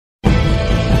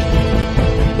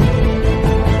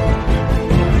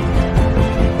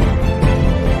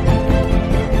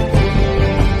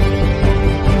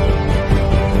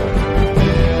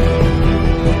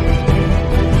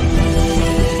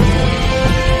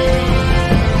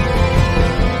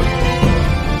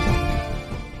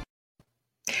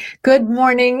Good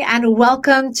morning and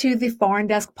welcome to the Foreign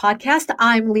Desk podcast.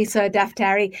 I'm Lisa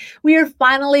Daftari. We are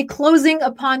finally closing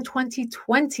upon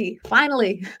 2020.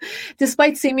 Finally,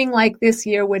 despite seeming like this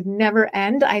year would never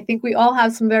end, I think we all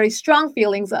have some very strong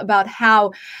feelings about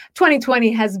how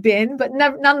 2020 has been. But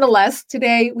nonetheless,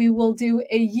 today we will do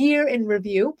a year in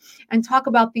review and talk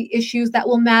about the issues that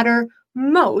will matter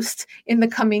most in the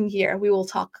coming year. We will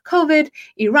talk COVID,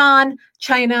 Iran,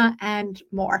 China, and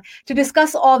more. To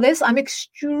discuss all this, I'm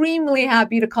extremely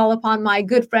happy to call upon my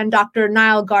good friend, Dr.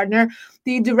 Nile Gardiner,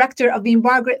 the director of the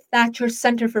Margaret Thatcher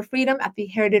Center for Freedom at the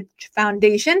Heritage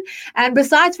Foundation. And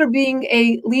besides for being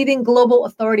a leading global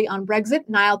authority on Brexit,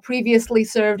 Nile previously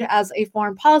served as a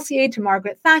foreign policy aide to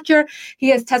Margaret Thatcher. He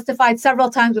has testified several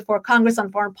times before Congress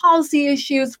on foreign policy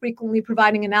issues, frequently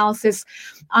providing analysis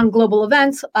on global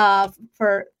events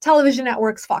for television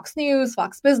networks, Fox News,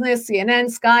 Fox Business, CNN,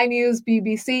 Sky News,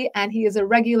 BBC, and he is a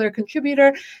regular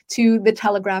contributor to The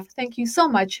Telegraph. Thank you so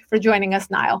much for joining us,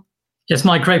 Nile. It's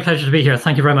my great pleasure to be here.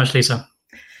 Thank you very much, Lisa.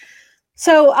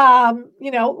 So,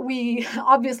 we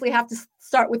obviously have to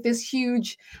start with this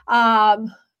huge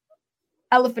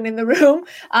elephant in the room.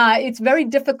 It's very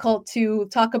difficult to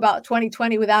talk about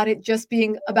 2020 without it just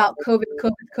being about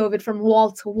COVID from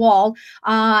wall to wall.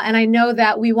 And I know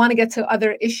that we want to get to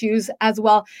other issues as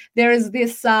well. There is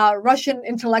this Russian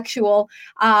intellectual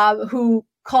who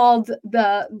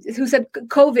said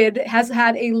COVID has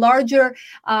had a larger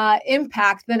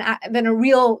impact than a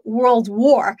real world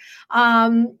war.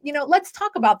 Let's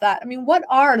talk about that. I mean, what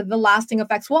are the lasting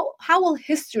effects? How will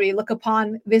history look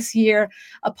upon this year,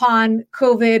 upon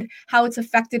COVID, how it's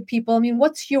affected people? I mean,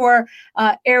 what's your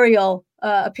aerial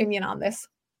opinion on this?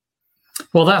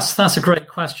 Well, that's a great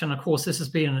question. Of course, this has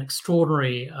been an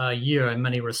extraordinary year in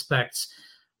many respects,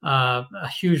 a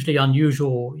hugely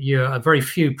unusual year. Very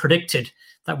few predicted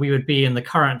that we would be in the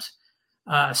current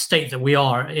state that we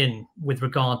are in with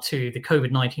regard to the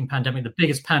COVID-19 pandemic, the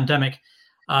biggest pandemic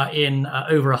in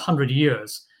over 100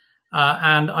 years.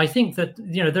 And I think that,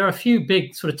 there are a few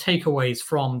big sort of takeaways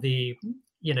from the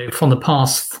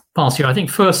past year. I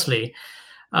think firstly,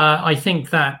 I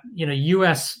think that,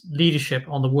 US leadership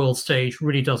on the world stage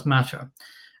really does matter.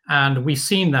 And we've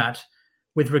seen that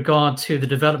with regard to the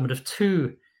development of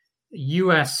two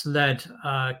US-led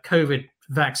COVID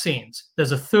vaccines.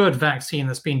 There's a third vaccine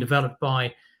that's been developed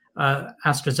by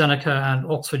AstraZeneca and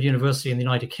Oxford University in the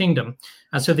United Kingdom.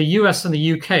 And so the US and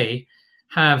the UK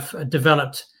have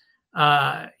developed,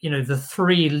 the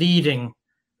three leading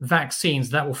vaccines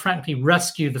that will frankly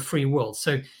rescue the free world.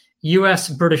 So US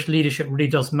British leadership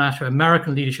really does matter.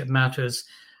 American leadership matters.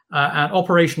 And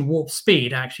Operation Warp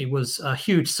Speed actually was a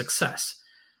huge success.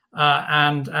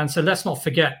 And so let's not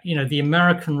forget, the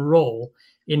American role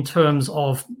in terms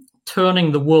of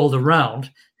turning the world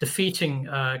around, defeating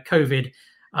COVID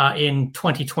in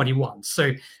 2021.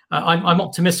 So I'm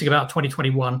optimistic about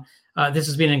 2021. This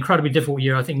has been an incredibly difficult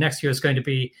year. I think next year is going to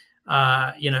be,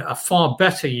 a far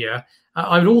better year.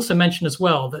 I would also mention as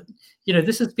well that,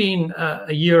 this has been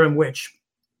a year in which,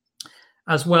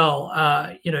 as well,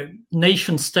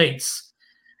 nation states,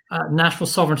 national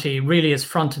sovereignty really is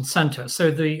front and center. So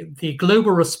the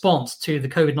global response to the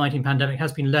COVID-19 pandemic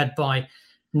has been led by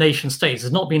nation states.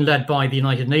 It's not been led by the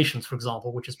United Nations, for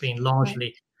example, which has been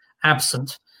largely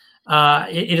absent.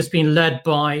 It has been led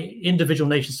by individual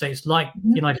nation states like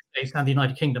the United States and the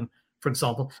United Kingdom, for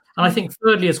example. And I think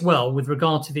thirdly as well, with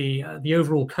regard to the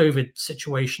overall COVID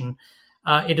situation,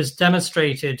 it has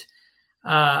demonstrated,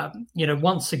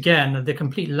 once again, the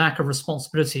complete lack of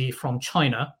responsibility from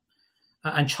China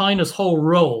and China's whole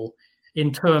role in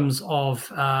terms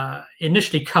of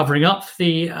initially covering up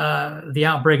the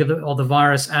outbreak of the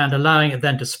virus and allowing it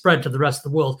then to spread to the rest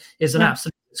of the world is an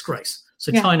absolute disgrace.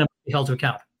 So China must be held to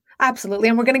account. Absolutely.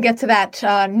 And we're going to get to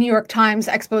that New York Times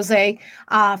expose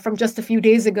from just a few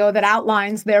days ago that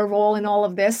outlines their role in all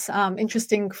of this.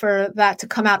 Interesting for that to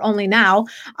come out only now,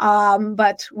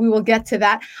 but we will get to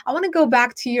that. I want to go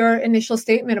back to your initial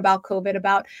statement about COVID,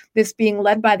 about this being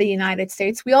led by the United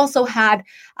States. We also had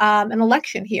an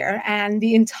election here, and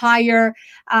the entire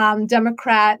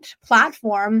Democrat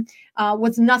platform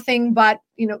was nothing but,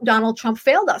 Donald Trump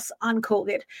failed us on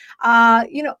COVID. How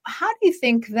do you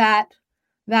think that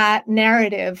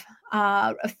narrative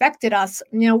affected us?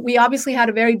 We obviously had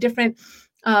a very different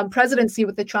presidency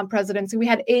with the Trump presidency. We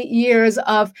had 8 years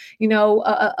of,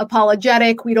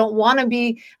 apologetic. We don't want to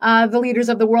be the leaders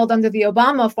of the world under the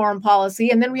Obama foreign policy.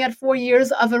 And then we had 4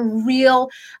 years of a real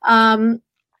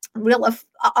real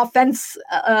offense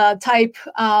type,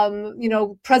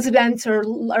 president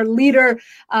or leader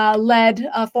led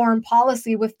foreign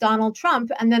policy with Donald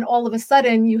Trump. And then all of a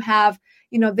sudden you have,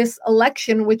 this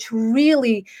election, which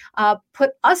really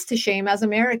put us to shame as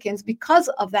Americans because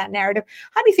of that narrative.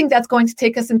 How do you think that's going to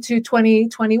take us into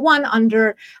 2021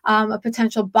 under a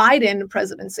potential Biden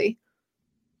presidency?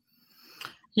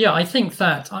 Yeah, I think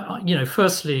that,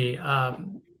 firstly, I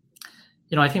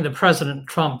think that President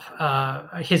Trump,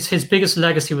 his biggest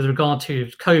legacy with regard to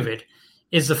COVID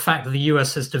is the fact that the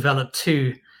US has developed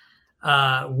two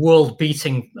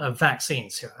world-beating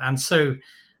vaccines. And so,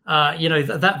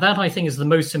 that I think is the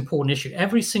most important issue.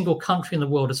 Every single country in the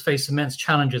world has faced immense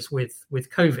challenges with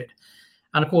COVID.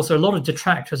 And of course, there are a lot of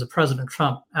detractors of President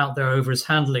Trump out there over his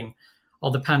handling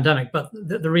of the pandemic. But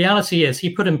the reality is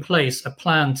he put in place a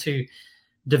plan to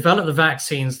develop the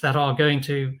vaccines that are going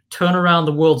to turn around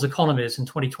the world's economies in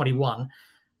 2021,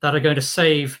 that are going to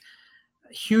save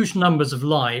huge numbers of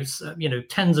lives,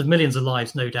 tens of millions of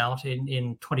lives, no doubt,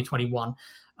 in 2021.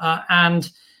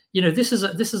 This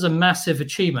is a massive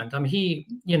achievement. I mean,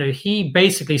 he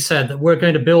basically said that we're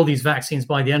going to build these vaccines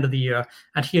by the end of the year,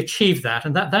 and he achieved that.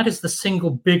 And that is the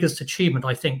single biggest achievement,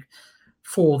 I think,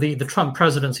 for the Trump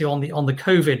presidency on the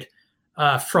COVID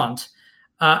front.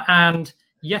 And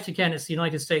yet again, it's the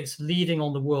United States leading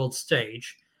on the world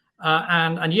stage.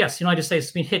 And yes, the United States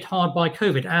has been hit hard by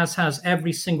COVID, as has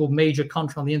every single major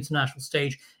country on the international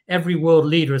stage. Every world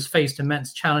leader has faced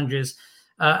immense challenges.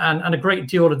 And a great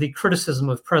deal of the criticism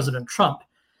of President Trump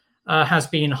has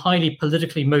been highly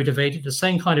politically motivated, the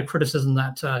same kind of criticism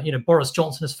that Boris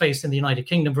Johnson has faced in the United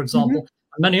Kingdom, for example,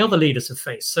 and many other leaders have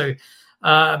faced. So,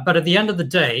 but at the end of the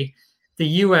day, the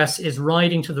US is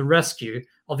riding to the rescue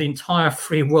of the entire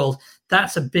free world.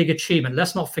 That's a big achievement.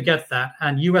 Let's not forget that.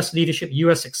 And US leadership,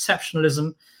 US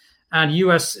exceptionalism, and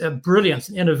US brilliance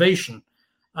and innovation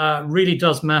really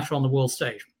does matter on the world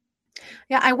stage.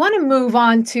 Yeah, I want to move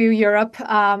on to Europe,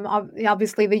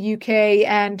 obviously the UK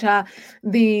and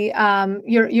the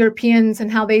Europeans and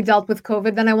how they dealt with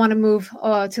COVID. Then I want to move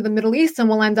to the Middle East, and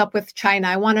we'll end up with China.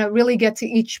 I want to really get to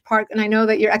each part, and I know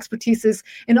that your expertise is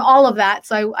in all of that.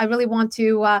 So I really want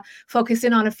to focus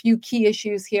in on a few key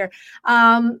issues here.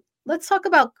 Let's talk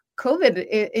about COVID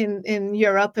in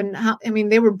Europe and how,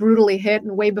 they were brutally hit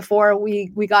and way before we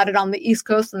got it on the East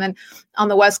Coast and then on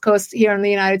the West Coast here in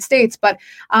the United States. But,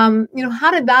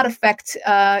 how did that affect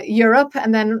Europe?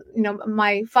 And then,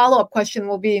 my follow-up question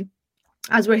will be,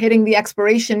 as we're hitting the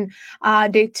expiration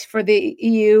date for the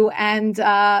EU and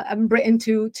Britain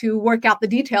to work out the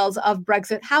details of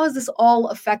Brexit, how has this all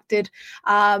affected,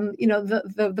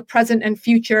 the present and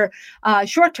future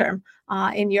short term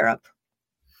in Europe?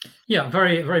 Yeah,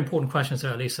 very, very important questions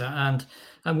there, Lisa.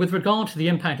 And with regard to the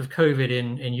impact of COVID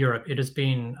in Europe, it has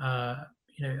been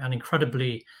an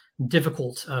incredibly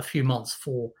difficult few months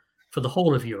for the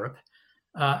whole of Europe.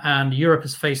 And Europe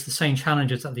has faced the same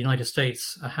challenges that the United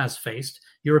States has faced.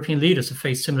 European leaders have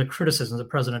faced similar criticisms that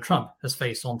President Trump has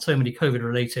faced on so many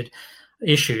COVID-related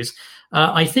issues.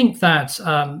 I think that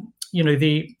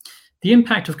the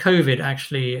impact of COVID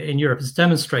actually in Europe has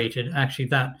demonstrated actually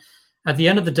that at the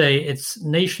end of the day, it's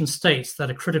nation states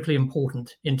that are critically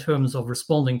important in terms of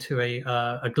responding to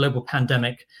a global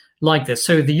pandemic like this.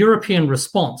 So the European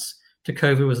response to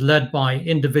COVID was led by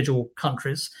individual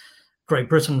countries, Great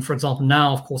Britain, for example,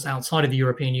 now, of course, outside of the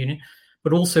European Union,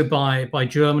 but also by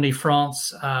Germany,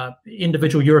 France.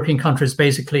 Individual European countries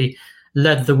basically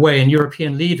led the way, and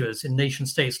European leaders in nation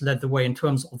states led the way in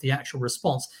terms of the actual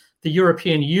response. The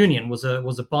European Union was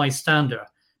a bystander,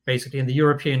 basically, and the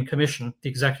European Commission, the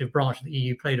executive branch of the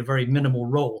EU, played a very minimal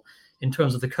role in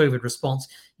terms of the COVID response.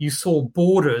 You saw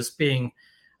borders being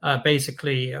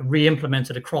basically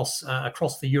re-implemented across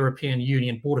the European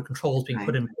Union, border controls being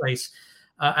put in place.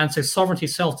 And so sovereignty,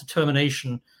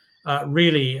 self-determination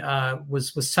really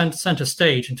was center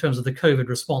stage in terms of the COVID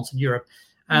response in Europe.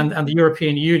 And the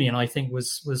European Union, I think,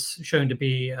 was shown to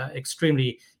be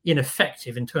extremely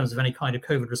ineffective in terms of any kind of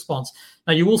COVID response.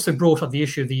 Now, you also brought up the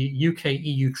issue of the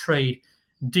UK-EU trade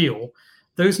deal.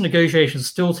 Those negotiations are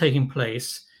still taking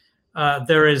place.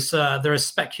 There is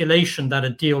speculation that a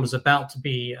deal is about to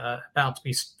be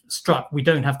struck. We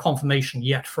don't have confirmation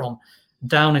yet from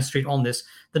Downing Street on this.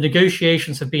 The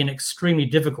negotiations have been extremely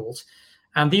difficult,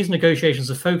 and these negotiations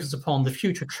are focused upon the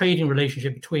future trading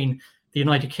relationship between the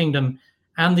United Kingdom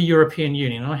and the European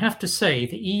Union. And I have to say,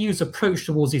 the EU's approach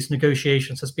towards these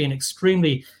negotiations has been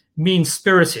extremely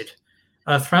mean-spirited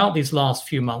throughout these last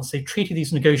few months. They treated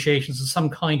these negotiations as some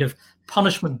kind of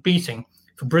punishment beating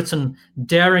for Britain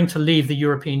daring to leave the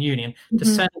European Union, to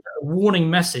send a warning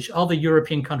message to other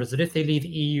European countries that if they leave the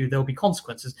EU, there'll be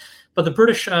consequences. But the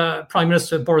British Prime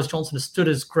Minister Boris Johnson has stood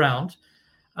his ground,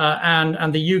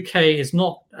 and the UK is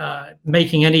not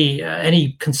making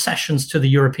any concessions to the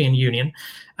European Union.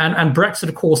 And Brexit,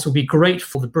 of course, will be great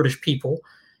for the British people.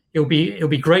 It'll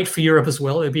be great for Europe as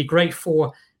well. It'll be great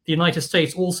for the United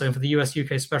States also, for the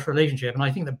US-UK special relationship. And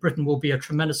I think that Britain will be a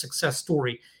tremendous success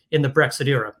story in the Brexit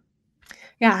era.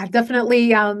 Yeah, definitely.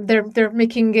 They're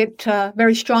making it a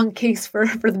very strong case for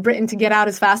the Britain to get out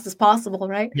as fast as possible,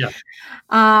 right? Yeah.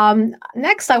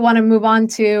 Next, I want to move on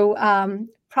to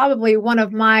probably one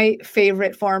of my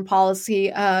favorite foreign policy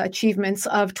achievements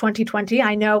of 2020.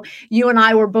 I know you and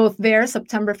I were both there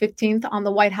September 15th on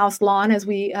the White House lawn as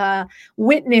we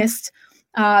witnessed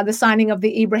the signing of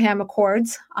the Abraham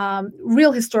Accords.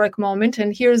 Real historic moment.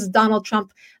 And here's Donald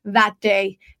Trump that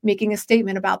day making a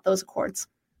statement about those accords.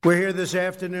 We're here this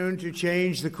afternoon to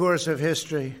change the course of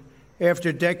history.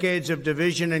 After decades of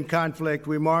division and conflict,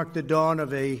 we mark the dawn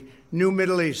of a new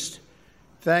Middle East.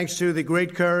 Thanks to the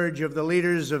great courage of the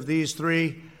leaders of these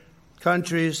three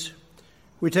countries,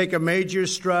 we take a major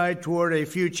stride toward a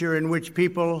future in which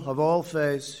people of all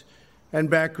faiths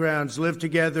and backgrounds live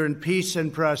together in peace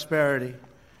and prosperity.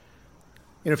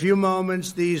 In a few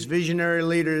moments, these visionary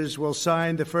leaders will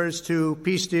sign the first two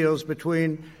peace deals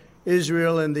between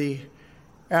Israel and the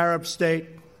Arab state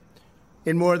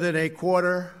in more than a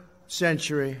quarter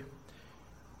century.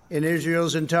 In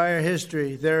Israel's entire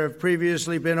history, there have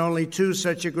previously been only two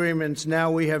such agreements. Now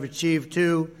we have achieved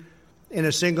two in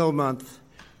a single month,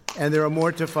 and there are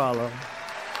more to follow.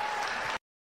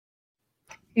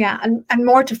 Yeah, and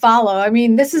more to follow. I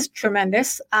mean, this is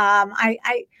tremendous.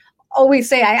 I always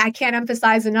say I can't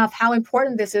emphasize enough how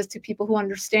important this is to people who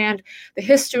understand the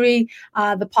history,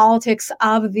 the politics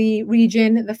of the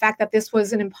region, the fact that this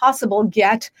was an impossible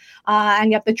get,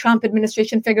 and yet the Trump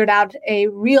administration figured out a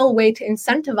real way to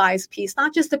incentivize peace,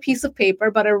 not just a piece of paper,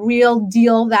 but a real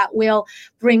deal that will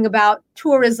bring about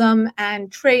tourism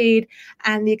and trade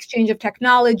and the exchange of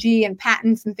technology and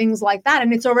patents and things like that.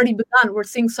 And it's already begun. We're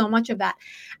seeing so much of that.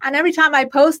 And every time I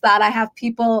post that, I have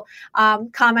people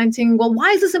commenting, well,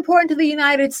 why is this important to the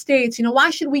United States? You know,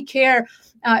 why should we care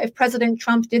if President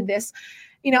Trump did this?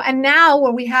 You know, and now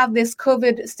where we have this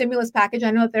COVID stimulus package, I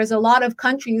know that there's a lot of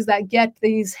countries that get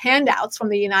these handouts from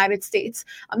the United States.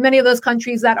 Many of those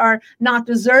countries that are not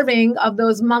deserving of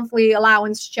those monthly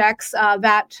allowance checks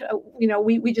that, you know,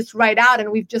 we just write out,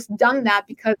 and we've just done that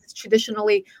because it's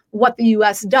traditionally what the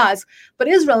U.S. does. But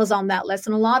Israel is on that list.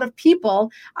 And a lot of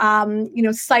people, you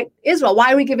know, cite Israel.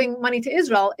 Why are we giving money to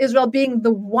Israel? Israel being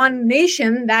the one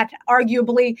nation that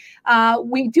arguably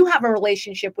we do have a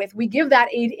relationship with. We give that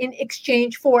aid in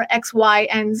exchange for X, Y,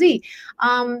 and Z.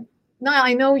 Niall,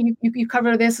 I know you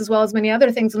cover this as well as many other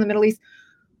things in the Middle East.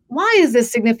 Why is this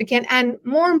significant? And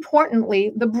more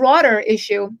importantly, the broader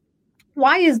issue,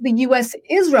 why is the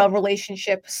U.S.-Israel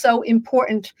relationship so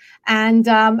important? And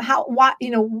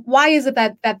why is it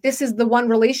that this is the one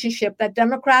relationship that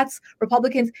Democrats,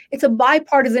 Republicans, it's a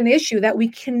bipartisan issue that we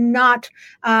cannot,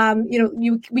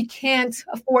 we can't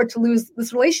afford to lose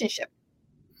this relationship?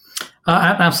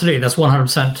 Absolutely, that's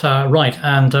 100% right.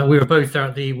 And we were both there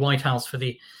at the White House for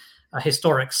the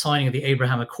historic signing of the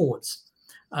Abraham Accords.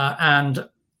 And,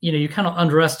 you know, you cannot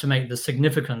underestimate the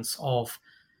significance of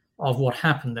what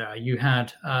happened there. You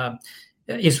had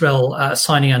Israel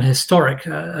signing an historic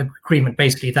agreement,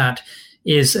 basically, that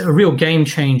is a real game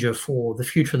changer for the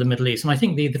future of the Middle East. And I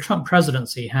think the Trump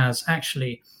presidency has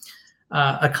actually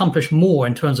accomplished more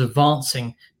in terms of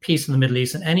advancing peace in the Middle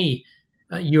East than any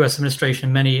U.S. administration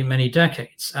in many, many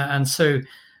decades. And so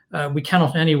we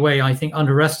cannot in any way, I think,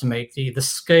 underestimate the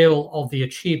scale of the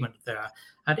achievement there.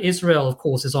 And Israel, of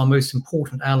course, is our most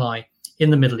important ally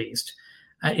in the Middle East.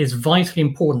 It is vitally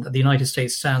important that the United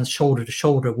States stands shoulder to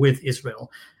shoulder with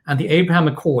Israel. And the Abraham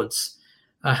Accords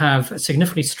have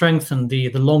significantly strengthened the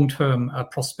long-term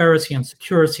prosperity and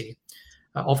security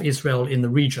of Israel in the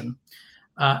region.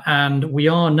 And we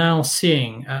are now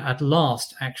seeing, at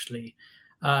last, actually,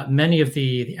 many of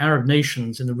the Arab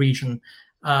nations in the region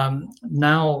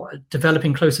now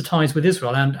developing closer ties with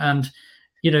Israel. And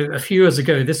you know, a few years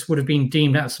ago, this would have been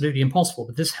deemed absolutely impossible,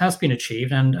 but this has been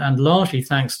achieved, and largely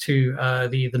thanks to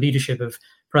the leadership of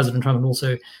President Trump and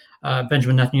also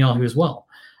Benjamin Netanyahu as well,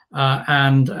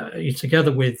 and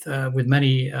together with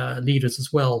many leaders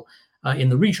as well in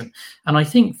the region. And I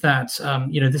think that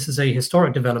this is a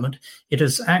historic development. It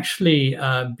has actually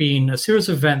been a series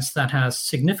of events that has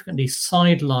significantly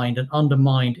sidelined and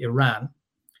undermined Iran,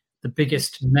 the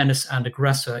biggest menace and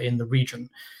aggressor in the region.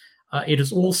 It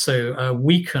has also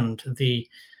weakened the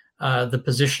the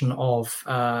position of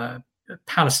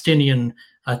Palestinian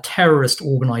terrorist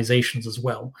organizations as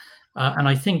well. And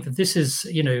I think that this is,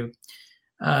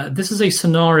 this is a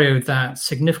scenario that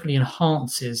significantly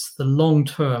enhances the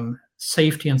long-term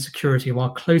safety and security of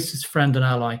our closest friend and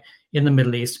ally in the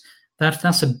Middle East.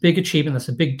 That's a big achievement. That's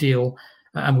a big deal.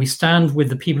 And we stand with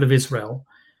the people of Israel,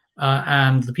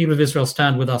 and the people of Israel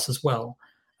stand with us as well.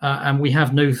 And we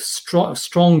have no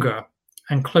stronger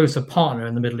and closer partner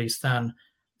in the Middle East than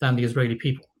the Israeli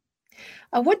people.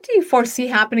 What do you foresee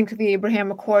happening to the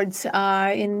Abraham Accords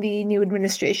in the new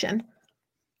administration?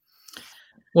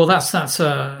 Well, that's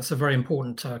a very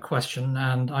important question,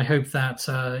 and I hope that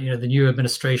the new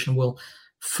administration will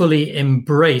fully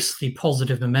embrace the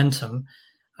positive momentum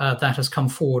that has come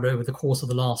forward over the course of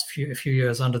the last few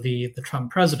years under the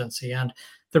Trump presidency. And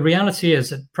the reality is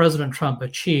that President Trump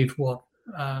achieved what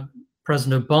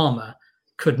President Obama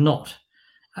could not,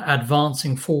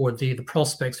 advancing forward the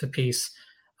prospects for peace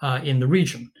in the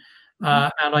region.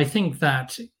 And I think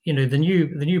that the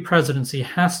new presidency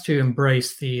has to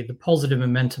embrace the positive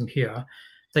momentum here.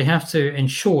 They have to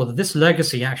ensure that this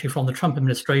legacy, actually from the Trump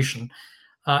administration,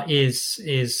 is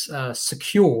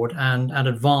secured and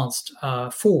advanced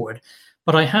forward.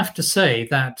 But I have to say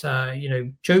that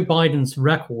Joe Biden's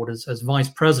record as vice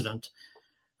president,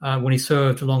 when he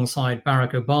served alongside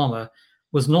Barack Obama,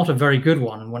 was not a very good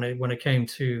one when it came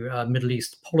to Middle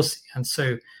East policy. And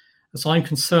so I'm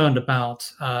concerned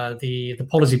about the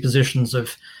policy positions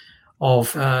of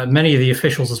many of the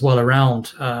officials as well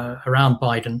around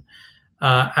Biden.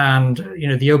 And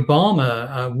the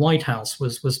Obama White House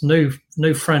was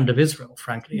no friend of Israel,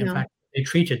 frankly. In fact, they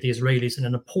treated the Israelis in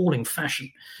an appalling fashion.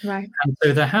 Right. And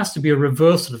so there has to be a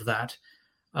reversal of that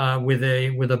with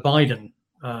a Biden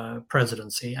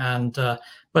presidency. And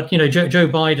but Joe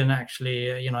Biden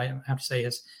actually, I have to say,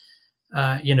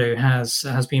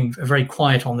 has been very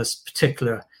quiet on this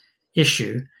particular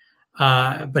issue.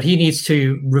 But he needs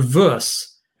to reverse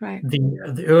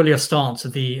the earlier stance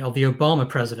of the Obama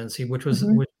presidency, which was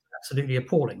absolutely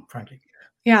appalling, frankly.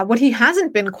 Yeah, what he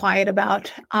hasn't been quiet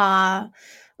about,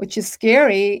 which is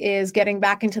scary, is getting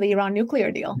back into the Iran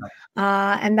nuclear deal.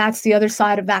 And that's the other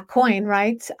side of that coin,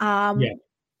 right?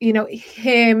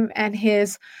 Him and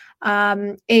his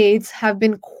aides have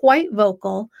been quite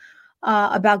vocal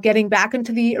about getting back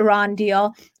into the Iran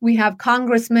deal. We have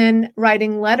congressmen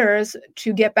writing letters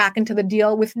to get back into the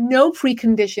deal with no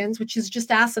preconditions, which is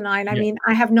just asinine. I mean,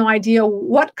 I have no idea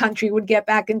what country would get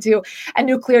back into a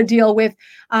nuclear deal with,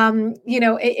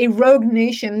 a rogue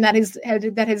nation that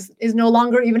is no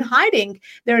longer even hiding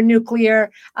their nuclear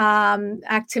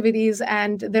activities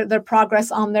and their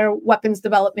progress on their weapons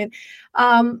development.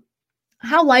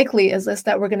 How likely is this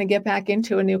that we're going to get back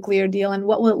into a nuclear deal, and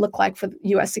what will it look like for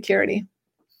U.S. security?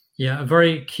 Yeah, a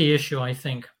very key issue, I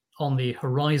think, on the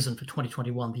horizon for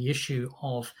 2021, the issue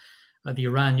of the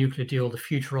Iran nuclear deal, the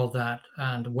future of that,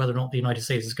 and whether or not the United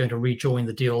States is going to rejoin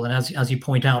the deal. And as you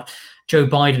point out, Joe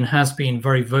Biden has been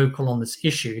very vocal on this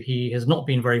issue. He has not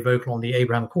been very vocal on the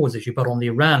Abraham Accords issue, but on the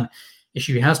Iran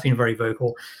issue, he has been very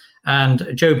vocal.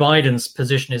 And Joe Biden's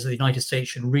position is that the United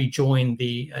States should rejoin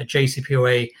the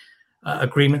JCPOA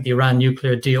agreement, the Iran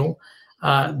nuclear deal.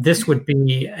 This would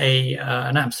be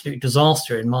an absolute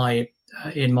disaster, in my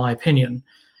opinion.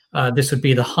 This would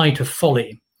be the height of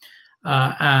folly.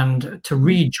 And to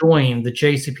rejoin the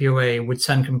JCPOA would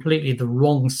send completely the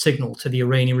wrong signal to the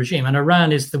Iranian regime. And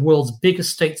Iran is the world's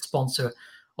biggest state sponsor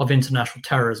of international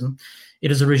terrorism.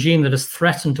 It is a regime that has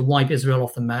threatened to wipe Israel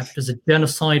off the map. It is a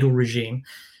genocidal regime.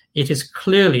 It is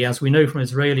clearly, as we know from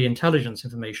Israeli intelligence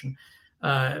information,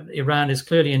 Iran is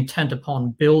clearly intent upon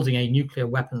building a nuclear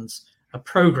weapons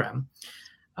program.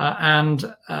 And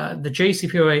the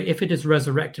JCPOA, if it is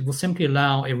resurrected, will simply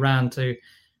allow Iran to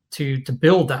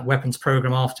build that weapons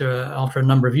program after a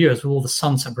number of years with all the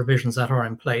sunset provisions that are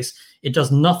in place. It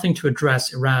does nothing to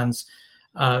address Iran's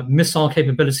missile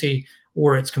capability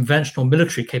or its conventional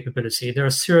military capability. There are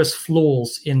serious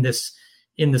flaws in this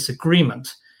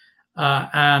agreement.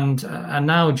 And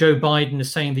now Joe Biden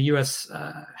is saying the U.S.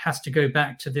 Has to go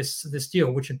back to this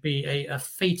deal, which would be a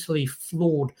fatally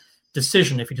flawed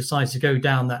decision if he decides to go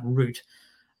down that route.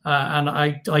 And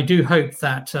I do hope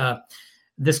that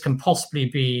this can possibly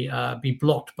be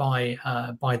blocked by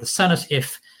the Senate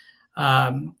if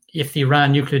the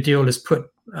Iran nuclear deal is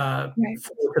put forward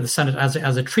to the Senate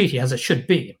as a treaty, as it should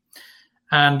be.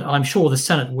 And I'm sure the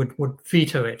Senate would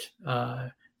veto it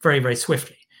very, very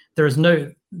swiftly. There is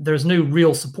no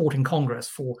real support in Congress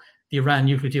for the Iran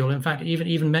nuclear deal. In fact,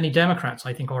 even many Democrats,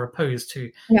 I think, are opposed to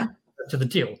the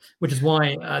deal, which is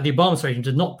why the Obama administration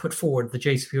did not put forward the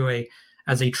JCPOA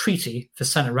as a treaty for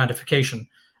Senate ratification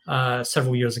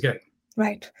several years ago.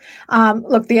 Right.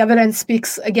 Look, the evidence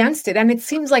speaks against it. And it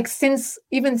seems like since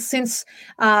the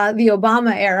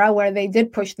Obama era, where they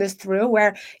did push this through,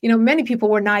 where, many people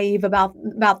were naive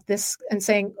about this and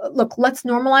saying, look, let's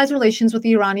normalize relations with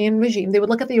the Iranian regime. They would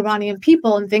look at the Iranian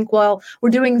people and think, well, we're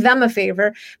doing them a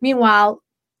favor. Meanwhile,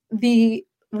 the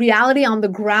reality on the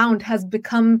ground has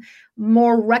become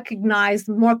more recognized,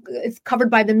 it's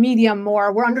covered by the media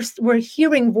more. We're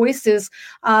hearing voices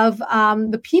of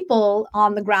the people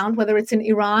on the ground, whether it's in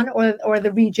Iran or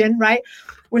the region, right?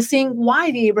 We're seeing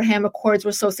why the Abraham Accords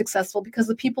were so successful, because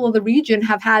the people of the region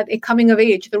have had a coming of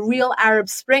age, the real Arab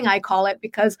Spring, I call it,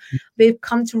 because they've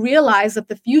come to realize that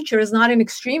the future is not in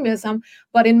extremism,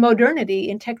 but in modernity,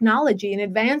 in technology, in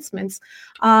advancements.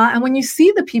 And when you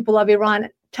see the people of Iran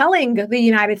telling the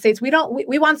United States,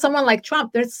 we want someone like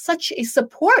Trump. There's such a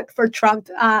support for Trump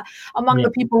among the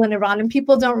people in Iran, and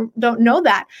people don't know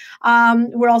that.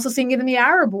 We're also seeing it in the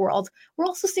Arab world. We're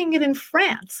also seeing it in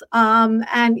France.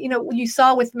 And you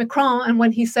saw with Macron, and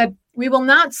when he said, we will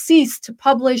not cease to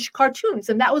publish cartoons,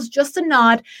 and that was just a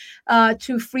nod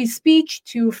to free speech,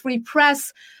 to free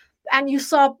press. And you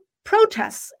saw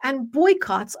protests and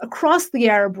boycotts across the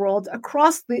Arab world,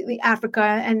 across the Africa,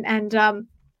 and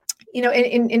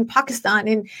in Pakistan,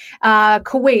 in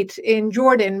Kuwait, in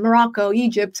Jordan, Morocco,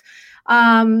 Egypt.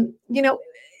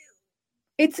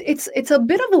 It's a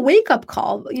bit of a wake-up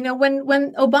call.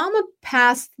 When Obama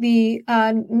passed the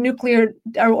nuclear,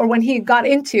 or when he got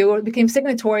into or became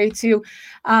signatory to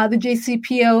the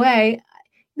JCPOA,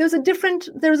 there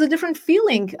was a different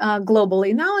feeling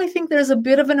globally. Now I think there's a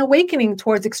bit of an awakening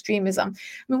towards extremism.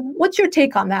 I mean, what's your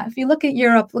take on that? If you look at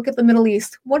Europe, look at the Middle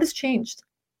East, what has changed?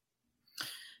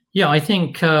 Yeah, I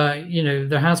think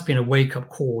there has been a wake-up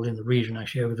call in the region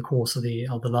actually over the course of the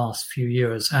last few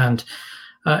years, and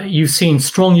you've seen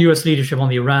strong U.S. leadership on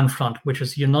the Iran front, which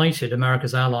has united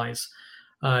America's allies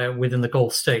within the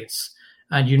Gulf states,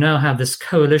 and you now have this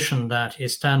coalition that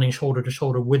is standing shoulder to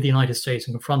shoulder with the United States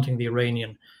and confronting the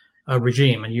Iranian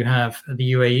regime. And you have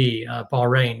the UAE,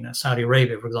 Bahrain, Saudi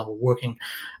Arabia, for example, working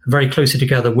very closely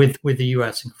together with the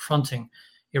U.S. in confronting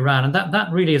Iran. And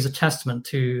that really is a testament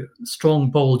to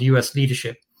strong, bold U.S.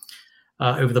 leadership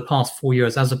over the past 4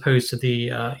 years, as opposed to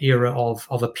the era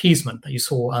of appeasement that you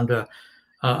saw under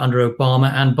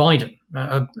Obama and Biden.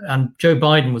 And Joe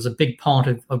Biden was a big part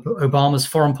of Obama's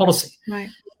foreign policy. Right.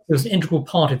 It was an integral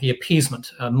part of the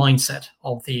appeasement mindset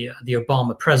of the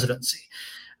Obama presidency.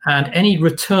 And any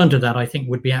return to that, I think,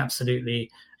 would be absolutely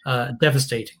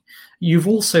devastating. You've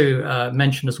also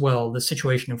mentioned as well the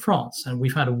situation in France, and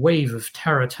we've had a wave of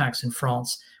terror attacks in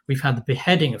France. We've had the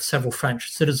beheading of several French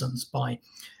citizens by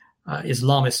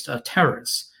Islamist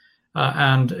terrorists,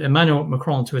 and Emmanuel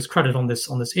Macron, to his credit on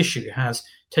this issue, has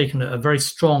taken a very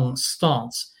strong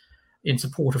stance in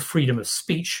support of freedom of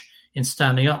speech, in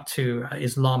standing up to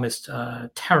Islamist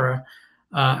terror,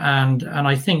 and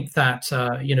I think that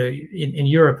in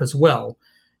Europe as well,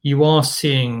 you are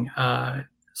seeing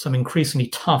some increasingly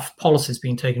tough policies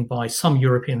being taken by some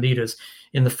European leaders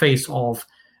in the face of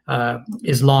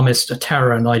Islamist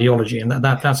terror and ideology, and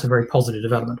that's a very positive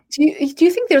development. Do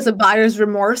you think there's a buyer's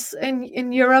remorse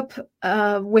in Europe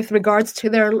with regards to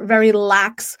their very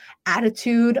lax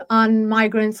attitude on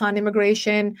migrants, on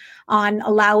immigration, on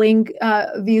allowing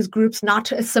these groups not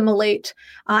to assimilate,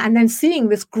 and then seeing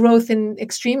this growth in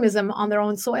extremism on their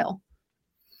own soil?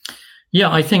 Yeah,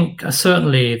 I think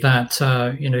certainly that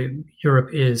Europe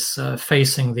is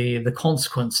facing the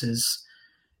consequences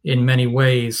in many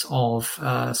ways of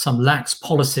some lax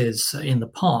policies in the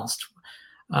past,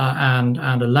 and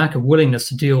a lack of willingness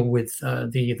to deal with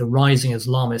the rising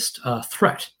Islamist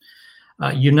threat.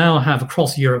 You now have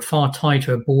across Europe far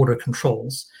tighter border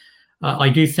controls. I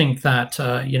do think that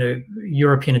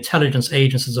European intelligence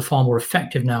agencies are far more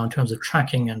effective now in terms of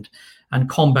tracking and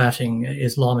combating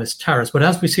Islamist terrorists. But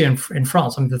as we see in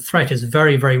France, I mean, the threat is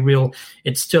very, very real.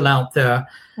 It's still out there.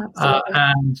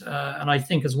 And I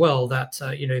think as well that,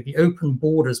 the open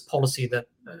borders policy that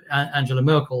Angela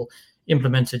Merkel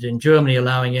implemented in Germany,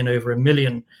 allowing in over 1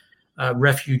 million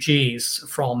refugees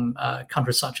from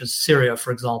countries such as Syria,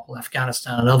 for example,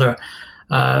 Afghanistan, and other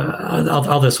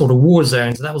sort of war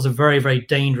zones, that was a very, very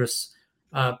dangerous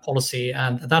policy,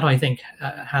 and that I think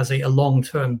has a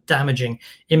long-term damaging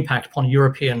impact upon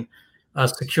European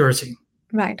security.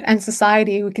 Right, and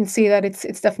society. We can see that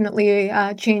it's definitely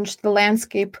changed the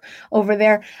landscape over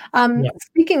there.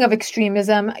 Speaking of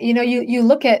extremism, you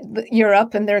look at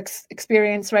Europe and their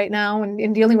experience right now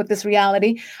in dealing with this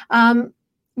reality.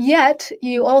 Yet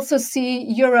you also see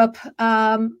Europe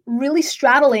really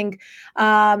straddling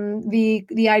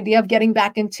the idea of getting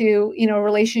back into a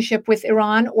relationship with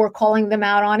Iran or calling them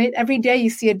out on it. Every day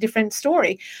you see a different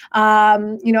story.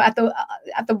 On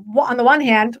the one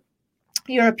hand,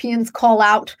 Europeans call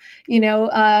out,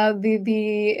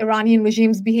 the Iranian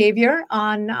regime's behavior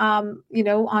on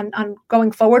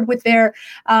going forward with their,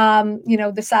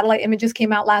 the satellite images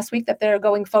came out last week that they're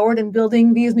going forward and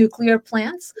building these nuclear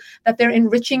plants, that they're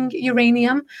enriching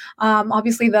uranium.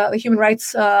 Obviously, the human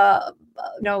rights, the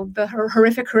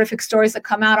horrific stories that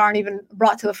come out aren't even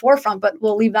brought to the forefront, but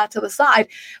we'll leave that to the side.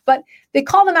 But they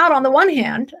call them out on the one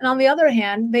hand, and on the other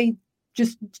hand, they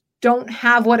just don't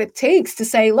have what it takes to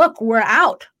say, look, we're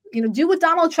out. Do what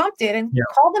Donald Trump did and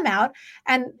call them out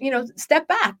and, step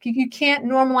back. You can't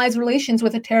normalize relations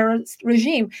with a terrorist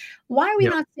regime. Why are we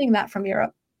not seeing that from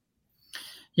Europe?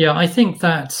 Yeah, I think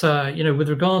that, with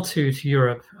regard to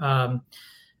Europe,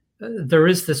 there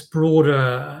is this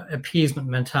broader appeasement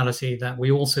mentality that we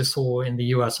also saw in the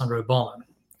US under Obama.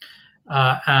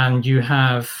 And you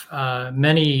have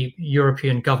many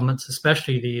European governments,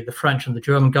 especially the French and the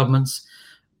German governments,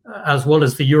 as well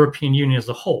as the European Union as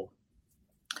a whole,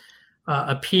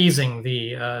 appeasing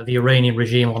the Iranian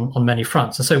regime on many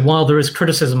fronts. And so while there is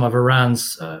criticism of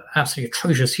Iran's absolutely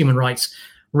atrocious human rights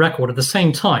record, at the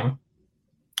same time,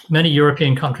 many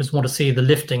European countries want to see the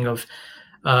lifting of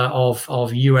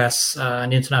US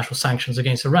and international sanctions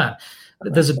against Iran.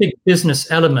 There's a big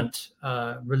business element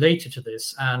related to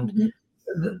this, and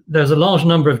there's a large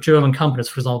number of German companies,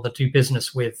 for example, that do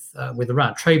business with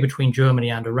Iran. Trade between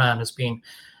Germany and Iran has been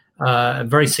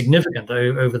very significant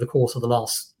over the course of the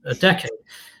last decade.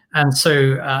 And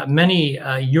so many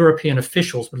European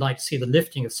officials would like to see the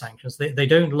lifting of sanctions. They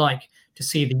don't like to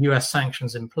see the US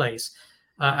sanctions in place.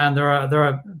 And there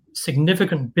are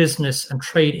significant business and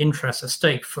trade interests at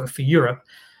stake for Europe,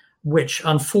 which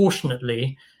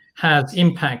unfortunately has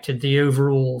impacted the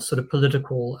overall sort of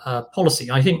political policy.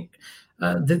 I think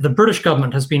the British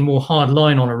government has been more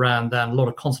hardline on Iran than a lot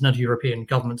of continental European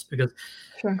governments because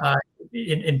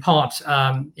in part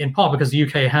because the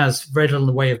UK has very little in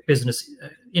the way of business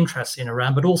interests in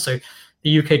Iran, but also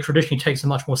the UK traditionally takes a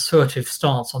much more assertive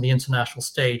stance on the international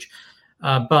stage.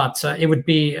 But it would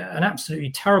be an absolutely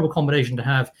terrible combination to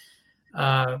have,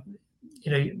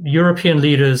 European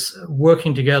leaders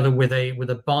working together with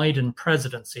a Biden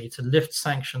presidency to lift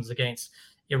sanctions against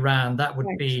Iran. That would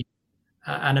be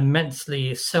an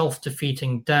immensely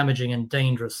self-defeating, damaging, and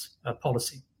dangerous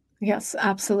policy. Yes,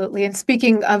 absolutely. And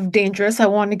speaking of dangerous, I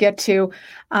want to get to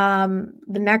the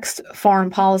next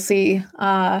foreign policy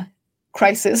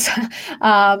crisis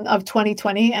of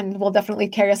 2020, and will definitely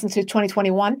carry us into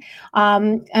 2021.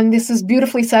 And this is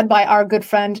beautifully said by our good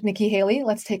friend, Nikki Haley.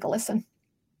 Let's take a listen.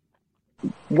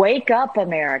 Wake up,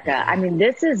 America. I mean,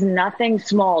 this is nothing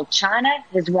small. China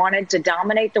has wanted to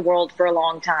dominate the world for a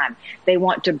long time. They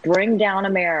want to bring down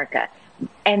America.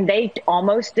 And they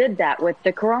almost did that with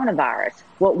the coronavirus.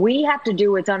 What we have to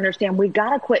do is understand we've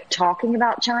got to quit talking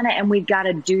about China and we've got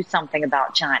to do something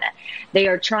about China. They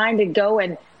are trying to go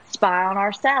and spy on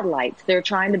our satellites. They're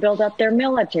trying to build up their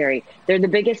military. They're the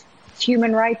biggest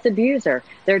human rights abuser.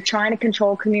 They're trying to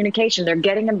control communication. They're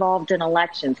getting involved in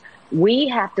elections. We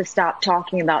have to stop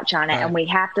talking about China and we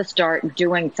have to start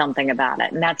doing something about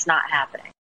it. And that's not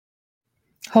happening.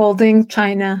 Holding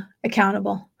China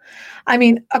accountable. I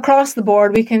mean, across the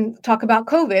board, we can talk about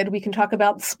COVID. We can talk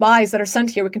about the spies that are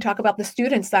sent here. We can talk about the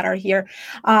students that are here.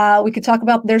 We could talk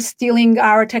about they're stealing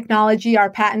our technology, our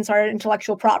patents, our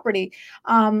intellectual property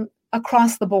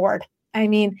across the board. I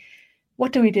mean,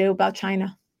 what do we do about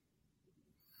China?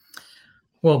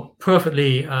 Well,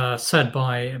 perfectly said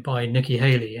by Nikki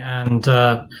Haley. And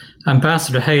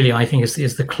Ambassador Haley, I think,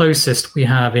 is the closest we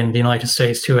have in the United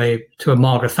States to a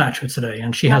Margaret Thatcher today.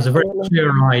 And she has a very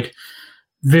clear-eyed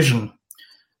vision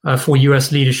for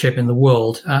US leadership in the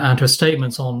world, and her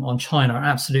statements on China are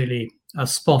absolutely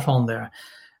spot on there.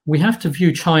 We have to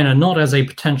view China not as a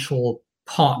potential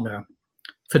partner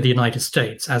for the United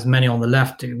States, as many on the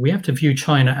left do. We have to view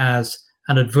China as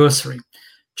an adversary.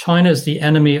 China is the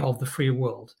enemy of the free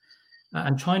world,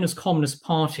 and China's Communist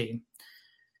Party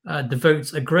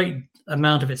devotes a great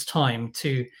amount of its time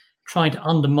to trying to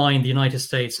undermine the United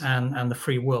States and the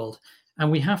free world.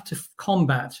 And we have to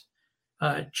combat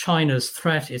China's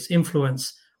threat, its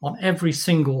influence on every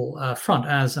single front,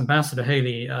 as Ambassador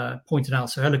Haley pointed out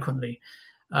so eloquently.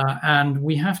 And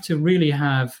we have to really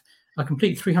have a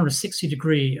complete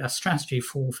 360-degree strategy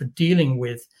for dealing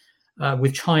with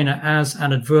China as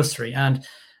an adversary. And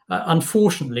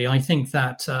unfortunately, I think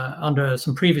that under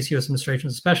some previous U.S.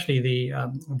 administrations, especially the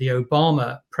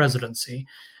Obama presidency,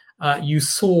 you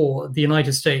saw the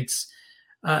United States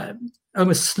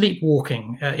almost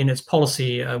sleepwalking in its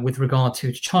policy with regard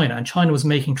to China. And China was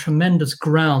making tremendous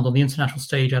ground on the international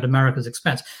stage at America's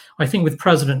expense. I think with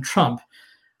President Trump,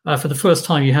 for the first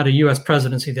time, you had a US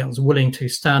presidency that was willing to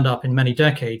stand up in many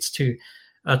decades to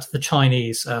the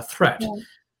Chinese threat.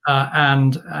 Yeah.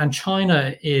 And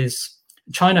China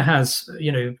has,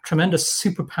 tremendous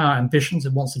superpower ambitions.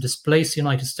 It wants to displace the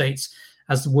United States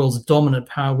as the world's dominant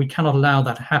power. We cannot allow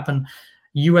that to happen.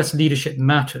 US leadership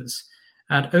matters.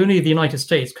 And only the United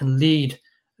States can lead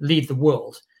the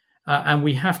world. And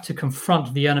we have to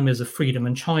confront the enemies of freedom.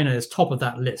 And China is top of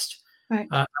that list. Right.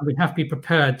 And we have to be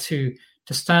prepared to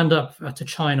stand up to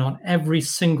China on every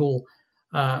single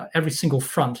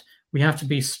front. We have to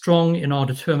be strong in our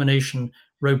determination,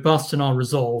 robust in our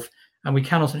resolve, and we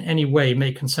cannot in any way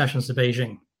make concessions to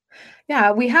Beijing.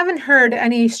 Yeah, we haven't heard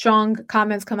any strong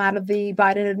comments come out of the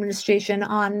Biden administration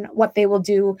on what they will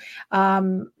do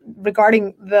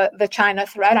regarding the China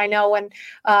threat. I know when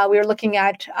we were looking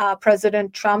at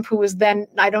President Trump, who was then,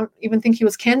 I don't even think he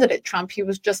was candidate Trump. He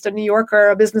was just a New Yorker,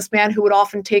 a businessman who would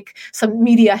often take some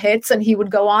media hits, and he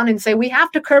would go on and say, we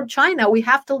have to curb China. We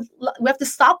have to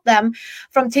stop them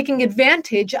from taking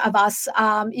advantage of us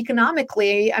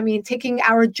economically. I mean, taking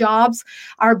our jobs,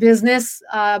 our business,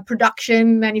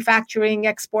 production, manufacturing,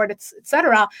 export,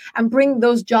 etc., and bring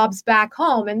those jobs back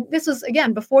home. And this was,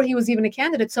 again, before he was even a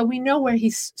candidate. So we know where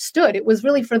he stood. It was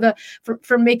really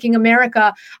for making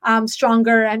America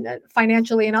stronger and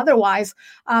financially and otherwise.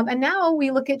 And now we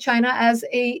look at China as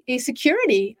a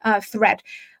security threat.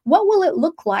 What will it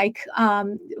look like?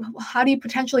 How do you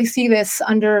potentially see this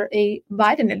under a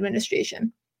Biden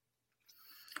administration?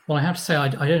 Well, I have to say, I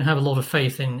don't have a lot of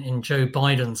faith in Joe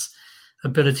Biden's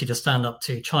ability to stand up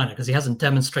to China, because he hasn't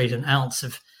demonstrated an ounce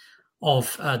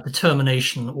of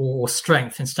determination or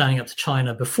strength in standing up to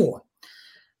China before.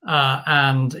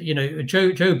 And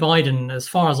Joe Biden, as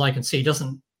far as I can see,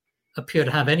 doesn't appear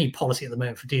to have any policy at the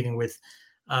moment for dealing with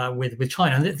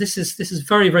China. And this is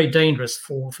very, very dangerous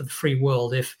for the free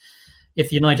world if the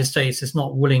United States is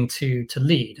not willing to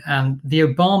lead. And the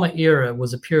Obama era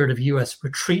was a period of US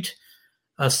retreat,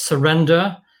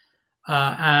 surrender.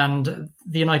 And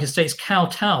the United States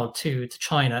kowtowed to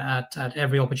China at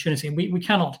every opportunity. We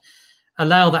cannot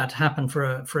allow that to happen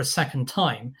for a second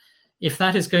time. If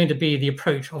that is going to be the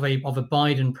approach of a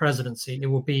Biden presidency, it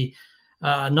will be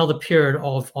another period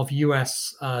of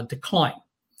US decline,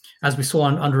 as we saw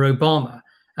under Obama,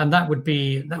 and that would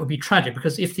be tragic,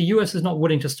 because if the US is not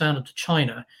willing to stand up to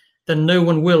China, then no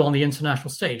one will on the international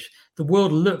stage. The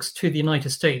world looks to the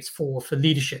United States for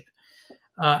leadership,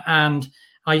 and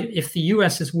if the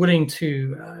US is willing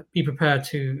to be prepared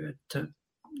to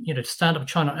stand up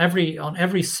to China on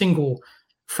every single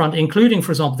front, including,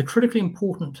 for example, the critically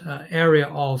important area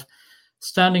of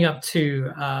standing up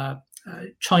to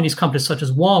Chinese companies such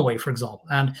as Huawei, for example.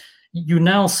 And you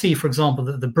now see, for example,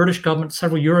 that the British government,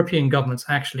 several European governments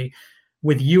actually,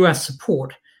 with US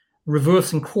support,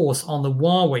 reversing course on the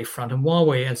Huawei front. And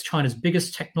Huawei, as China's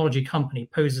biggest technology company,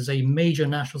 poses a major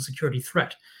national security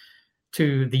threat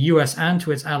to the US and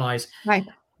to its allies. Right.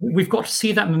 We've got to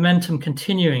see that momentum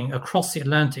continuing across the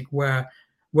Atlantic, where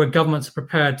governments are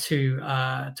prepared to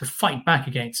fight back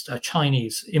against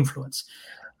Chinese influence,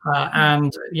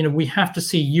 and we have to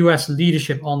see US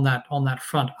leadership on that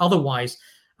front. Otherwise,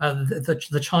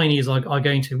 the Chinese are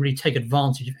going to really take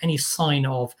advantage of any sign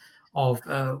of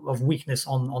weakness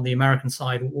on the American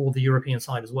side or the European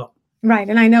side as well. Right.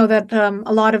 And I know that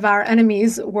a lot of our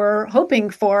enemies were hoping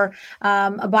for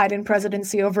a Biden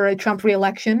presidency over a Trump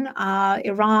reelection.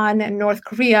 Iran and North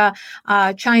Korea,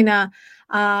 China,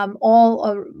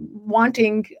 all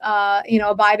wanting, a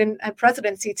Biden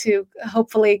presidency to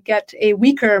hopefully get a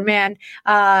weaker man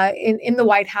in the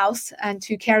White House and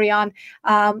to carry on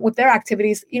with their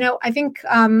activities. I think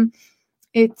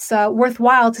it's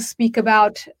worthwhile to speak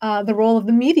about the role of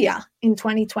the media in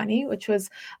 2020, which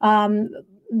was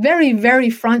very, very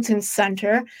front and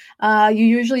center. You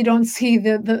usually don't see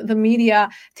the media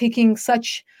taking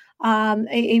such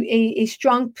a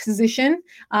strong position,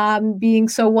 being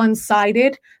so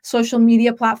one-sided. Social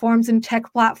media platforms and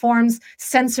tech platforms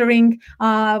censoring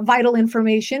vital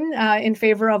information in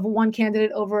favor of one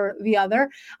candidate over the other,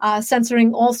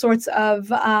 censoring all sorts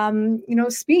of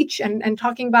speech and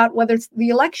talking about whether it's the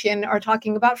election or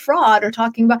talking about fraud or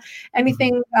talking about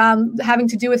anything having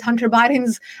to do with Hunter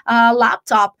Biden's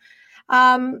laptop.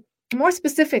 More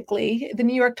specifically, the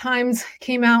New York Times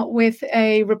came out with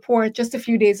a report just a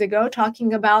few days ago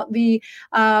talking about the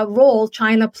role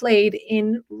China played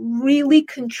in really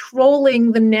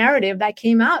controlling the narrative that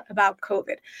came out about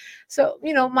COVID. So,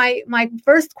 my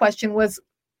first question was,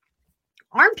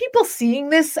 aren't people seeing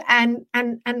this and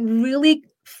really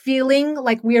feeling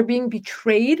like we are being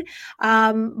betrayed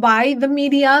by the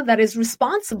media that is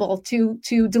responsible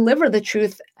to deliver the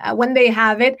truth when they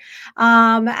have it,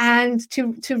 and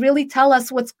to really tell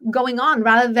us what's going on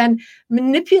rather than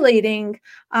manipulating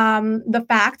the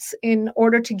facts in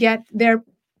order to get their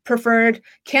preferred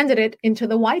candidate into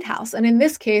the White House? And in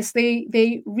this case,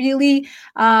 they really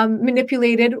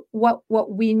manipulated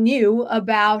what we knew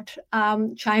about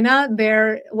China,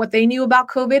 what they knew about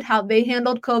COVID, how they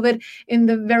handled COVID in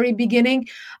the very beginning.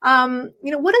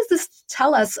 What does this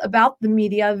tell us about the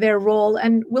media, their role,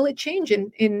 and will it change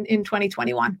in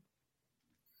 2021?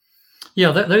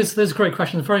 Yeah, those are great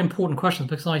questions, very important questions,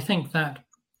 because I think that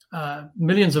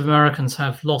millions of Americans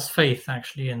have lost faith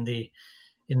actually in the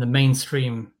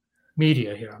mainstream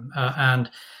media here, and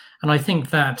I think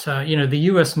that the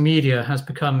U.S. media has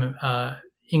become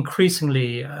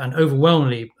increasingly and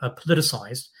overwhelmingly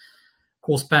politicized, of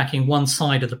course, backing one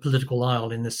side of the political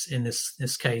aisle in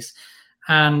this case,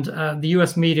 and the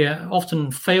U.S. media often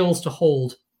fails to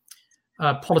hold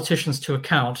politicians to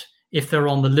account if they're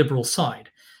on the liberal side.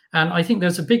 And I think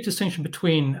there's a big distinction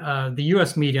between the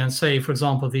U.S. media and, say, for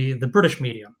example, the British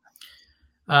media.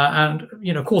 And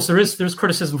of course, there's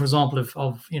criticism, for example,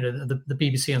 of the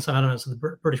BBC and some elements of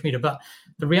the British media. But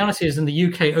the reality is, in the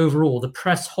UK overall, the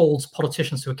press holds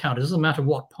politicians to account. It doesn't matter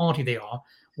what party they are,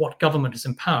 what government is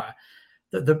in power.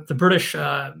 The British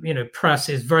press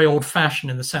is very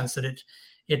old-fashioned in the sense that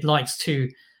it likes to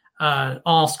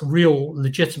ask real,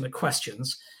 legitimate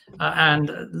questions and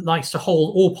likes to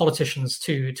hold all politicians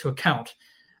to account.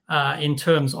 In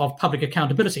terms of public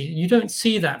accountability. You don't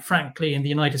see that, frankly, in the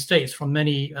United States from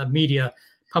many media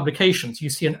publications. You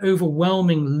see an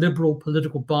overwhelming liberal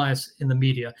political bias in the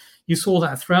media. You saw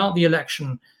that throughout the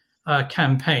election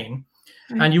campaign.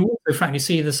 Mm-hmm. And you also, frankly,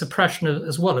 see the suppression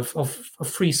as well of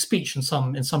free speech in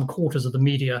some quarters of the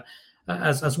media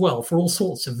as well, for all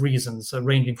sorts of reasons,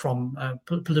 ranging from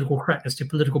political correctness to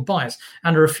political bias,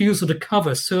 and a refusal to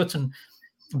cover certain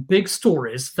big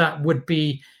stories that would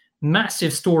be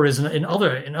massive stories in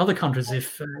other countries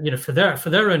if for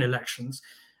their own elections,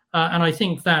 and I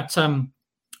think that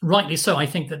rightly so. I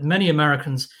think that many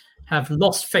Americans have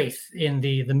lost faith in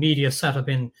the media setup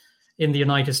in the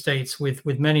United States with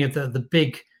many of the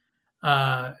big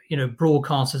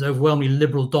broadcasters, overwhelmingly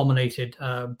liberal dominated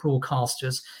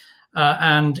broadcasters,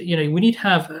 and we need to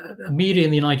have a media in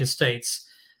the United States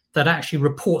that actually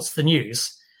reports the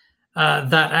news.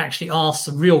 That actually asks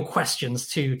real questions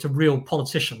to real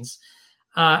politicians,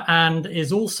 and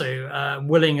is also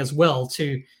willing as well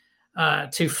to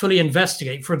fully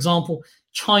investigate, for example,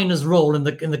 China's role in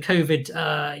the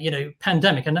COVID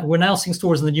pandemic. And we're now seeing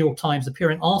stories in the New York Times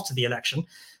appearing after the election.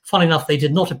 Funnily enough, they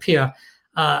did not appear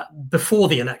before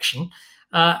the election,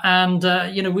 and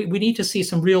we need to see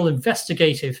some real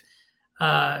investigative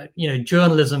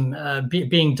journalism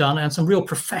being done, and some real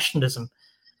professionalism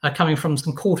coming from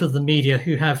some quarter of the media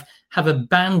who have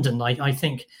abandoned, I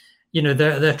think,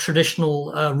 their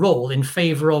traditional role in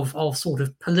favor of sort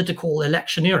of political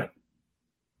electioneering.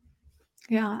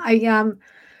 Yeah,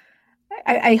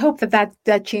 I hope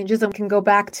that changes and can go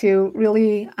back to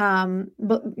really,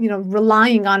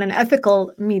 relying on an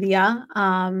ethical media,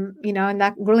 and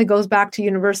that really goes back to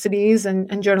universities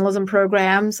and journalism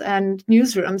programs and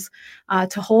newsrooms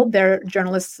to hold their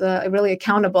journalists really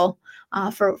accountable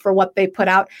for what they put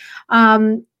out.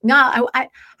 No,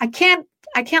 I can't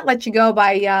let you go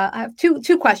by. I have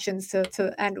two questions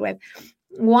to end with.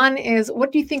 One is,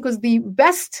 what do you think was the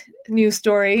best news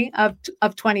story of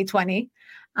 2020?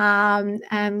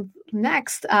 And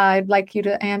next, I'd like you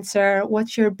to answer,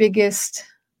 what's your biggest?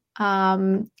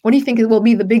 What do you think will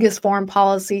be the biggest foreign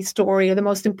policy story or the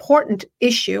most important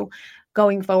issue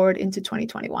going forward into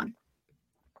 2021?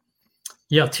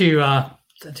 Yeah, two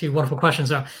wonderful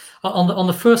questions. On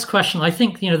the first question, I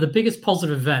think the biggest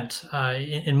positive event,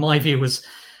 in my view, was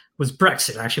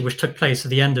Brexit, actually, which took place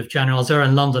at the end of January. I was there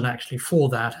in London actually for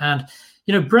that, and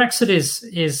Brexit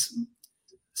is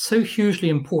so hugely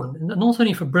important, not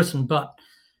only for Britain but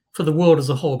for the world as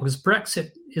a whole, because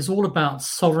Brexit is all about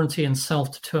sovereignty and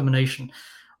self-determination.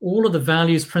 All of the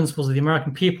values, principles of the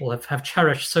American people have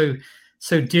cherished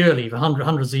so dearly for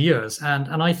hundreds of years,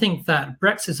 and I think that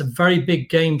Brexit is a very big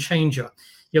game changer.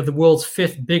 You have the world's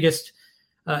fifth biggest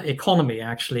economy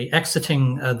actually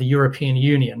exiting the European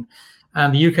Union,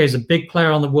 and the UK is a big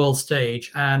player on the world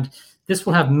stage, and this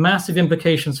will have massive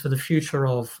implications for the future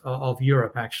of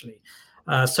Europe actually.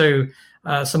 So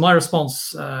my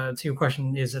response to your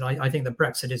question is that I think that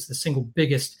Brexit is the single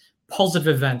biggest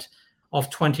positive event of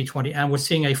 2020, and we're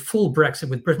seeing a full Brexit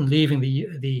with Britain leaving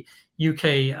the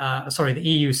the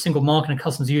EU Single Market and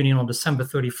Customs Union on December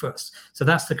 31st. So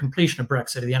that's the completion of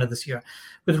Brexit at the end of this year.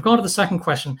 With regard to the second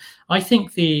question, I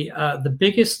think the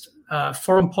biggest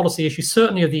foreign policy issue,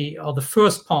 certainly of the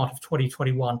first part of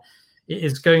 2021,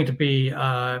 is going to be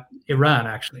Iran,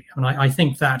 actually. And I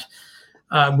think that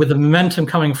with the momentum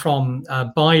coming from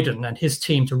Biden and his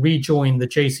team to rejoin the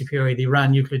JCPOA, the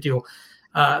Iran nuclear deal,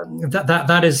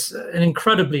 that is an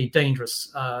incredibly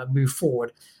dangerous move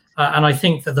forward. And I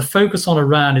think that the focus on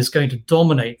Iran is going to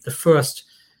dominate the first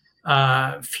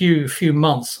few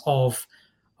months of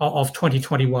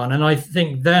 2021. And I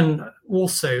think then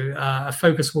also a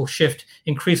focus will shift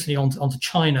increasingly onto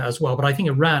China as well. But I think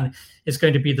Iran is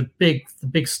going to be the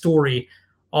big story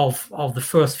of the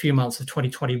first few months of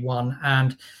 2021.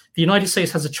 And the United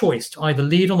States has a choice to either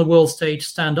lead on the world stage,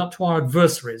 stand up to our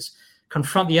adversaries,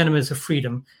 confront the enemies of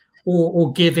freedom,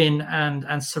 or give in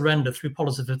and surrender through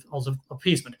policies of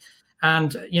appeasement.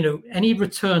 And, any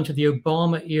return to the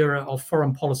Obama era of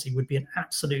foreign policy would be an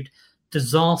absolute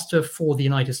disaster for the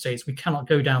United States. We cannot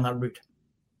go down that route.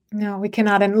 No, we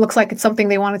cannot. And it looks like it's something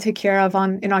they want to take care of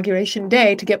on Inauguration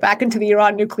Day to get back into the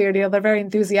Iran nuclear deal. They're very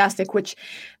enthusiastic, which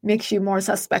makes you more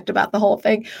suspect about the whole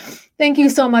thing. Thank you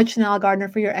so much, Nile Gardiner,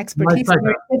 for your expertise.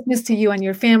 Merry Christmas to you and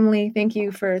your family. Thank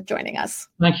you for joining us.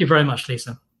 Thank you very much,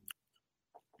 Lisa.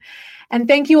 And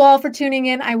thank you all for tuning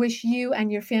in. I wish you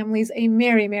and your families a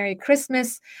Merry, Merry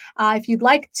Christmas. If you'd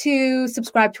like to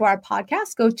subscribe to our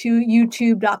podcast, go to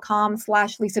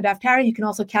youtube.com/Lisa Daftari. You can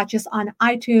also catch us on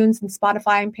iTunes and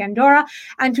Spotify and Pandora.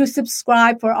 And to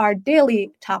subscribe for our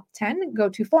daily top 10, go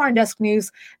to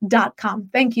foreigndesknews.com.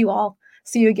 Thank you all.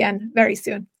 See you again very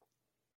soon.